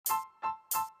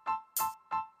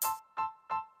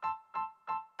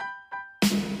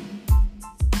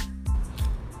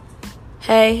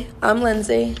Hey, I'm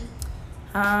Lindsay.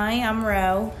 Hi, I'm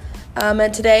Ro.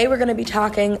 And today we're going to be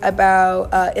talking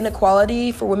about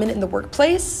inequality for women in the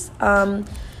workplace. We're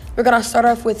going to start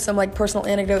off with some personal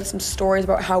anecdotes, some stories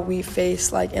about how we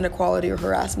face inequality or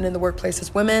harassment in the workplace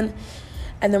as women.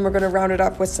 And then we're going to round it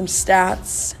up with some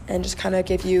stats and just kind of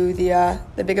give you the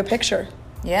bigger picture.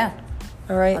 Yeah.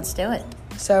 All right. Let's do it.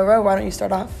 So, Ro, why don't you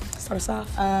start us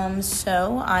off?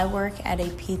 So I work at a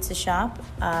pizza shop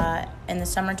in the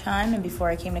summertime and before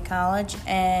I came to college.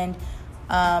 And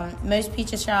most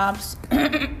pizza shops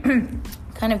kind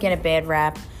of get a bad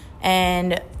rap.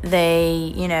 And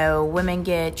they, women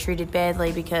get treated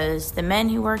badly because the men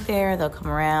who work there, they'll come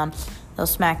around, they'll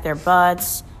smack their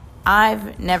butts.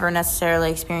 I've never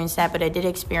necessarily experienced that, but I did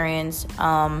experience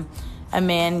a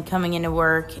man coming into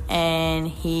work,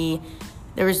 and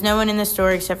there was no one in the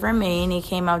store except for me, and he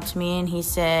came up to me and he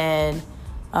said,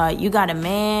 you got a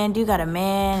man? Do you got a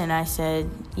man? And I said,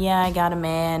 yeah, I got a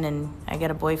man and I got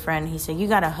a boyfriend. He said, you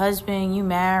got a husband? You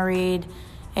married?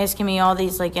 Asking me all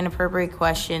these inappropriate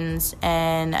questions,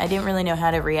 and I didn't really know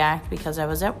how to react because I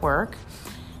was at work.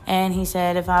 And he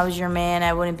said, if I was your man,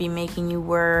 I wouldn't be making you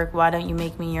work. Why don't you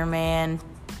make me your man?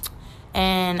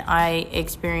 And I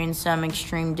experienced some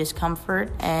extreme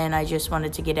discomfort, and I just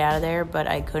wanted to get out of there, but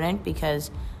I couldn't because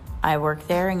I worked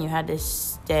there, and you had to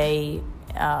stay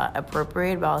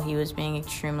appropriate while he was being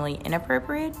extremely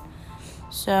inappropriate.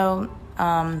 So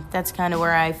that's kind of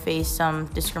where I faced some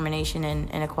discrimination and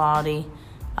inequality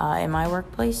in my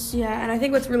workplace. Yeah, and I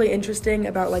think what's really interesting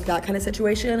about that kind of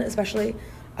situation, especially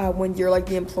when you're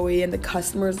the employee and the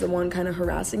customer is the one kind of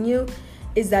harassing you,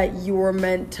 is that you're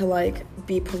meant to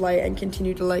be polite and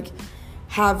continue to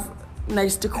have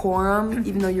nice decorum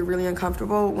even though you're really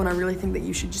uncomfortable, when I really think that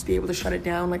you should just be able to shut it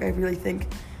down. I really think,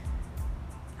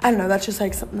 I don't know, that's just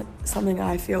something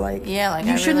I feel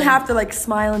you shouldn't have to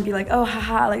smile and be oh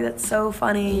haha, that's so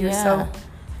funny. Yeah. You're so,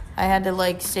 I had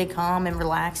to stay calm and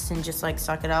relaxed and just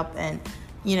suck it up and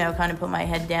kind of put my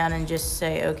head down and just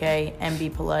say okay and be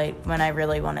polite when I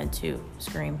really wanted to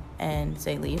scream and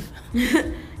say leave.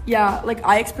 Yeah,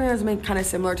 I experienced something kind of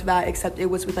similar to that, except it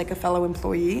was with a fellow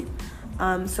employee.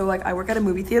 So I work at a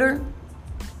movie theater,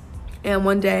 and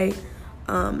one day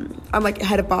I'm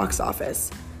head of box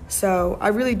office, so I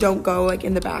really don't go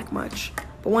in the back much.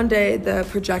 But one day the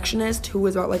projectionist, who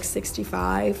was about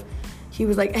 65, he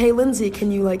was hey Lindsay,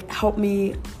 can you help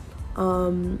me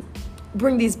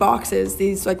bring these boxes,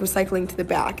 these recycling to the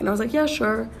back? And I was yeah,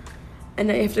 sure. And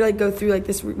I have to go through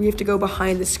this, we have to go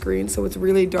behind the screen, so it's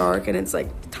really dark and it's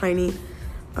tiny,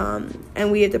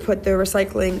 and we had to put the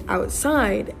recycling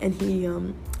outside, and he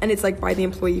and it's by the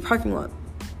employee parking lot.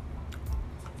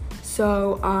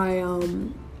 So I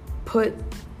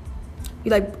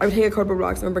I would take a cardboard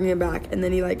box and I'm bringing it back, and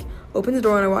then he opens the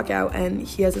door and I walk out, and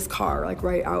he has his car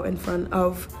right out in front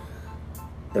of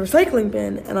the recycling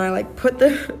bin, and I put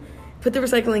the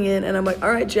recycling in, and I'm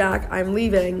all right, Jack, I'm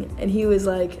leaving. And he was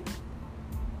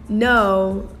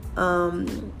no,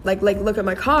 look at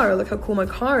my car, look how cool my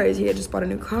car is. He had just bought a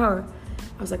new car.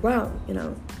 I was wow,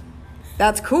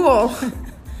 that's cool.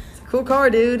 It's a cool car,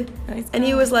 dude. Nice. And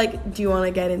he was do you want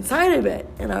to get inside of it?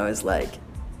 And I was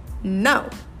no.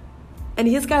 And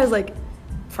this guy's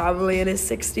probably in his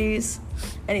 60s,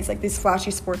 and he's this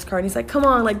flashy sports car, and he's come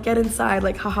on, get inside,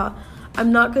 haha,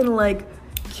 I'm not gonna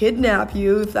kidnap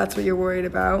you if that's what you're worried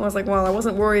about. I was well, I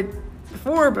wasn't worried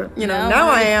before, but now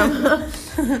I am.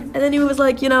 And then he was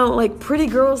pretty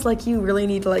girls like you really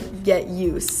need to get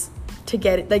used to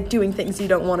doing things you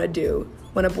don't want to do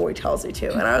when a boy tells you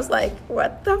to. And I was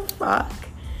what the fuck?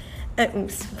 And,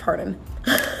 oops, pardon.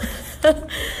 But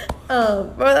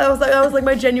that was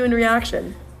my genuine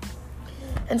reaction.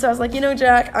 And so I was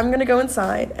Jack, I'm gonna go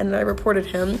inside. And I reported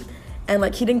him, and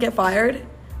he didn't get fired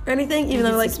or anything, even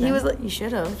though he was you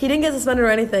should have. He didn't get suspended or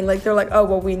anything. They're oh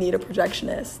well, we need a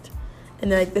projectionist,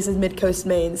 and this is Mid-Coast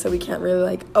Maine, so we can't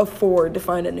really afford to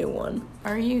find a new one.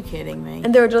 Are you kidding me?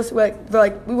 And they're just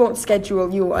they're we won't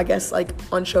schedule you, I guess,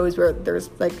 on shows where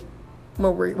there's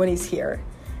when he's here.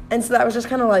 And so that was just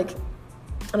kind of I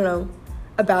don't know,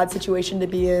 a bad situation to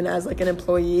be in as an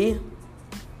employee.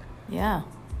 Yeah.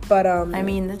 But I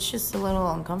mean, that's just a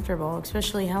little uncomfortable,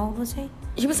 especially how old was he?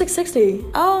 He was 60.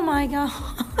 Oh my god.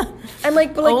 And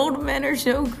but old men are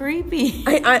so creepy.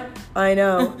 I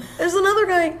know. There's another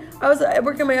guy. I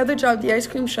worked at my other job, the ice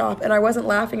cream shop, and I wasn't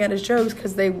laughing at his jokes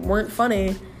because they weren't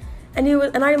funny. And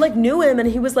I knew him, and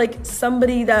he was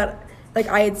somebody that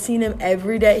I had seen him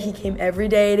every day. He came every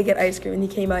day to get ice cream, and he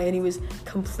came by and he was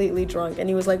completely drunk, and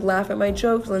he was laugh at my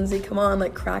jokes, Lindsay, come on,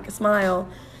 crack a smile.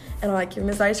 And I give him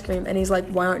his ice cream, and he's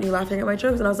why aren't you laughing at my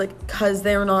jokes? And I was 'cause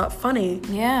they're not funny.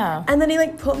 Yeah. And then he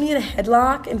put me in a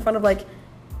headlock in front of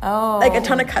like a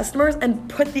ton of customers, and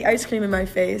put the ice cream in my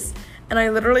face. And I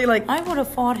literally like I would have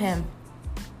fought him.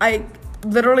 I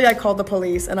called the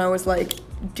police and I was like,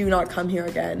 do not come here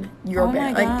again. You're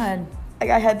banned. Oh my God. Like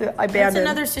I banned That's him.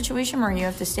 another situation where you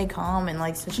have to stay calm and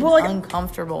like such an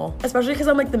uncomfortable. Especially because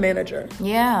I'm like the manager.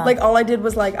 Yeah. Like all I did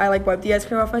was like I like wiped the ice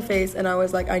cream off my face and I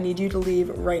was like, I need you to leave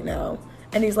right now.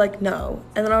 And he's like, no.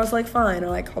 And then I was like, fine.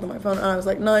 And I called on my phone and I was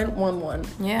like, 911.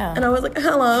 Yeah. And I was like,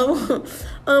 hello.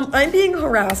 I'm being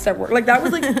harassed at work. Like that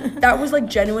was like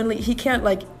genuinely, he can't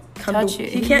like come to,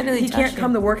 he can't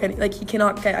come to work like he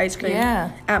cannot get ice cream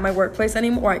at my workplace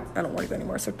anymore. I don't work there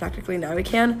anymore, so practically now he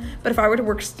can. But if I were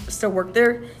to still work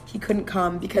there, he couldn't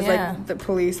come because like the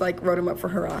police like wrote him up for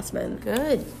harassment.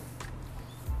 Good. He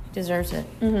deserves it.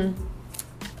 Mm-hmm.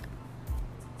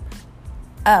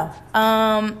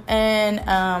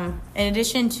 In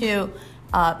addition to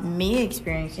me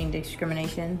experiencing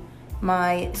discrimination,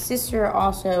 my sister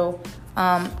also,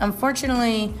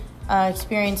 unfortunately,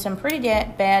 experienced some pretty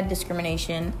bad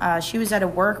discrimination. She was at a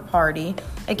work party,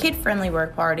 a kid-friendly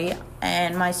work party,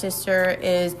 and my sister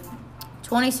is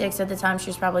 26 at the time. She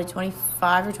was probably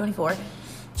 25 or 24.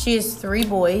 She has 3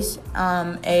 boys,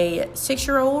 a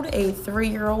 6-year-old, a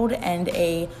 3-year-old, and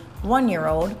a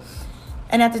 1-year-old.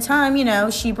 And at the time, you know,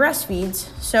 she breastfeeds.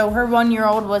 So her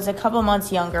 1-year-old was a couple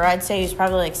months younger. I'd say he was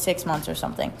probably like 6 months or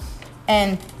something.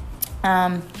 And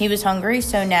he was hungry,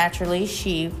 so naturally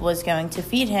she was going to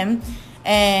feed him.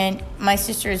 And my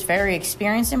sister is very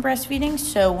experienced in breastfeeding.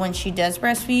 So when she does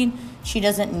breastfeed, she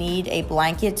doesn't need a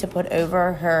blanket to put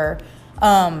over her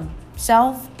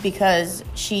self because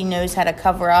she knows how to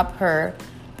cover up her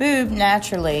boob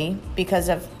naturally because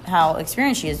of how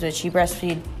experienced she is. But she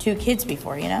breastfeed 2 kids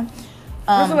before, you know.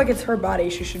 Also, like, it's her body.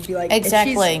 She should be, like...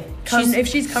 Exactly. If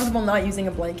she's comfortable not using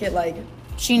a blanket, like...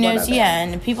 She knows,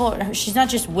 and people... She's not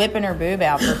just whipping her boob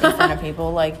out in front of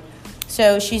people, like...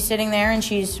 So, she's sitting there, and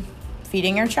she's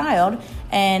feeding her child,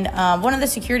 and one of the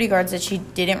security guards that she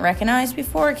didn't recognize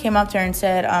before came up to her and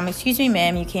said, excuse me,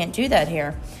 ma'am, you can't do that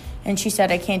here. And she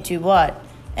said, I can't do what?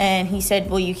 And he said,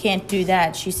 well, you can't do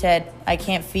that. She said, I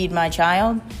can't feed my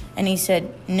child. And he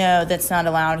said, no, that's not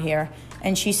allowed here.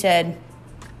 And she said...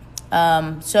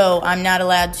 so I'm not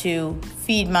allowed to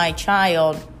feed my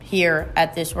child here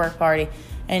at this work party.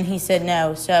 And he said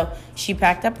no. So she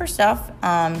packed up her stuff.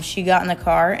 She got in the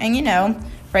car and, you know,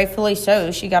 rightfully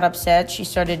so, she got upset. She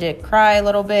started to cry a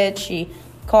little bit. She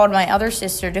called my other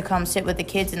sister to come sit with the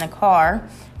kids in the car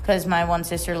because my one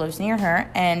sister lives near her.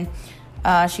 And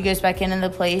she goes back into the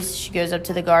place. She goes up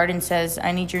to the guard and says,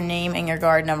 I need your name and your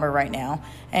guard number right now.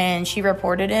 And she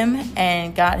reported him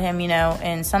and got him, you know,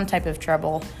 in some type of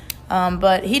trouble.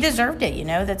 But he deserved it, you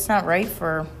know. That's not right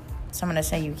for someone to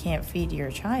say you can't feed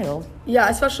your child. Yeah,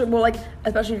 especially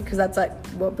because that's, like,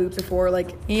 what boobs are for,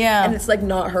 like... Yeah. And it's, like,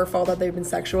 not her fault that they've been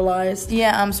sexualized.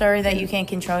 Yeah, I'm sorry that you can't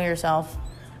control yourself.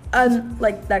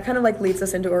 Like, that kind of, like, leads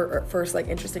us into our first, like,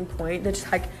 interesting point. That's,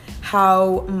 like,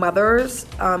 how mothers,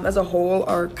 as a whole,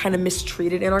 are kind of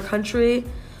mistreated in our country.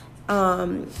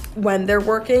 When they're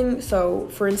working. So,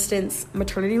 for instance,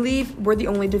 maternity leave, we're the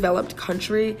only developed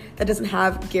country that doesn't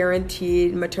have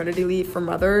guaranteed maternity leave for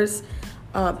mothers,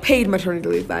 paid maternity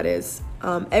leave, that is.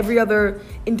 Every other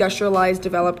industrialized,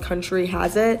 developed country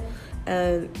has it,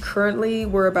 and currently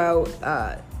we're about,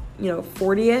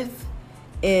 40th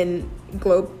in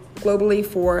globally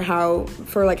for how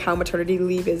maternity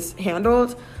leave is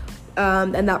handled,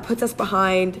 and that puts us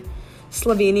behind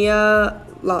Slovenia,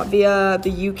 Latvia,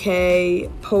 the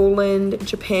UK, Poland,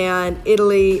 Japan,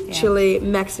 Italy, Chile,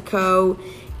 Mexico,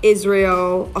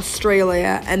 Israel,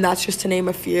 Australia, and that's just to name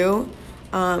a few.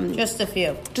 Just a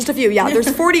few. Yeah. There's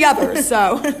 40 others,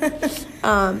 so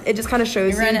it just kind of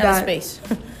shows you that... You ran out of space.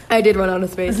 I did run out of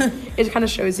space. It just kind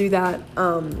of shows you that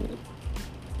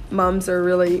moms are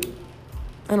really,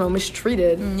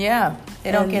 mistreated. Yeah.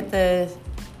 They don't get the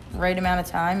right amount of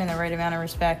time and the right amount of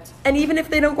respect. And even if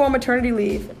they don't go on maternity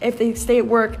leave, if they stay at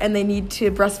work and they need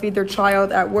to breastfeed their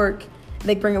child at work,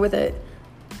 they bring it with it.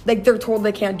 Like, they're told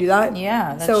they can't do that.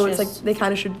 Yeah. So it's like they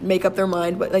kind of should make up their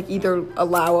mind, but like either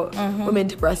allow women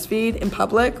to breastfeed in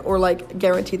public or like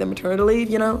guarantee them maternity leave,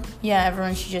 you know? Yeah,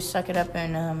 everyone should just suck it up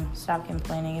and stop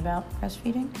complaining about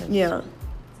breastfeeding. Yeah.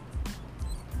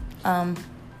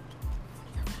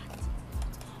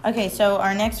 Okay, so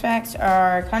our next facts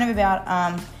are kind of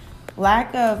about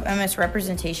lack of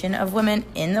misrepresentation of women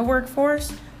in the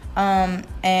workforce.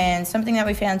 And something that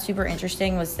we found super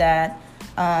interesting was that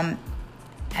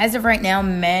as of right now,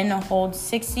 men hold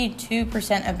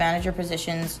 62% of manager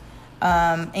positions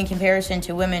in comparison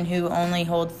to women who only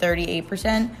hold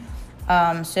 38%.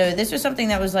 So this was something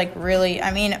that was like really,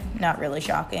 not really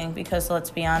shocking because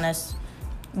let's be honest,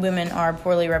 women are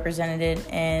poorly represented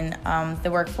in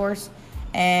the workforce.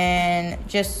 And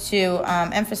just to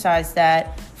emphasize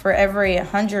that for every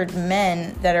 100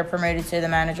 men that are promoted to the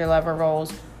manager level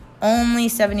roles, only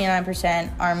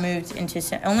 79% are moved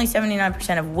into, only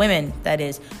 79% of women, that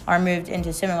is, are moved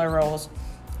into similar roles,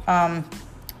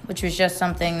 which was just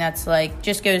something that's like,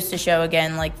 just goes to show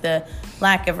again, like the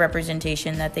lack of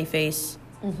representation that they face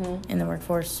in the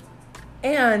workforce.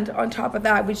 And on top of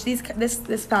that, which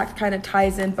this fact kind of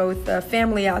ties in both the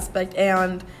family aspect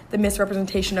and the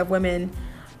misrepresentation of women,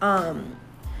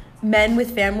 men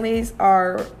with families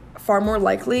are far more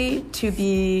likely to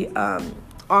be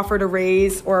offered a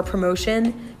raise or a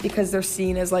promotion because they're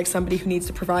seen as like somebody who needs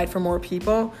to provide for more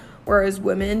people, whereas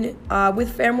women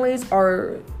with families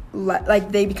are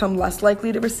they become less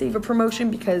likely to receive a promotion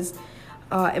because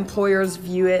employers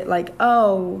view it like,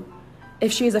 oh,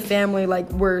 if she has a family, like,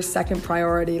 we're second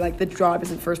priority, like the job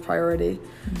isn't first priority.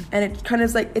 And it kind of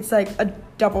is like, it's like a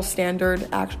double standard,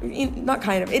 actually, not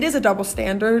kind of, it is a double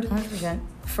standard 100%.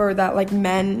 For that, like,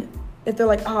 men, if they're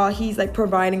like, oh, he's like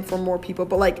providing for more people,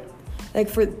 but like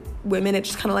for women, it's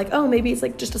just kind of like, oh, maybe it's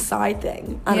like just a side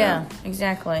thing. I don't know.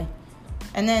 Exactly.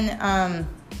 And then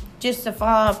just to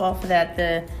follow up off of that,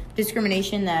 the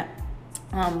discrimination that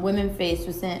women face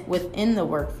within the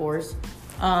workforce,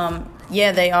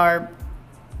 they are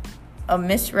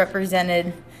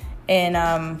misrepresented in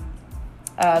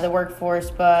the workforce,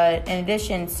 but in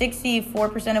addition,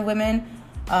 64% of women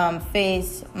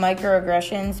face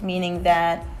microaggressions, meaning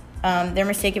that they're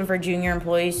mistaken for junior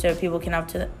employees, so people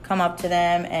can come up to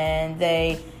them and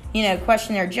they,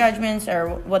 question their judgments or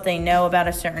what they know about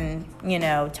a certain,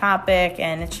 topic,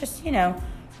 and it's just,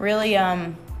 really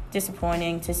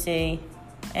disappointing to see,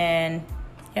 and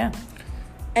yeah.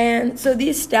 And so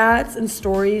these stats and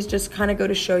stories just kind of go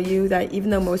to show you that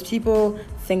even though most people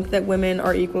think that women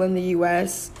are equal in the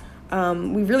U.S.,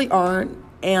 we really aren't.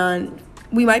 And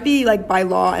we might be like by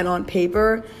law and on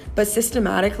paper, but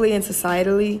systematically and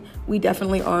societally, we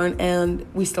definitely aren't. And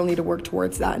we still need to work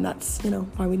towards that. And that's,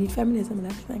 why we need feminism and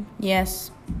everything.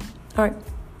 Yes. All right.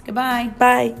 Goodbye.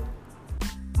 Bye.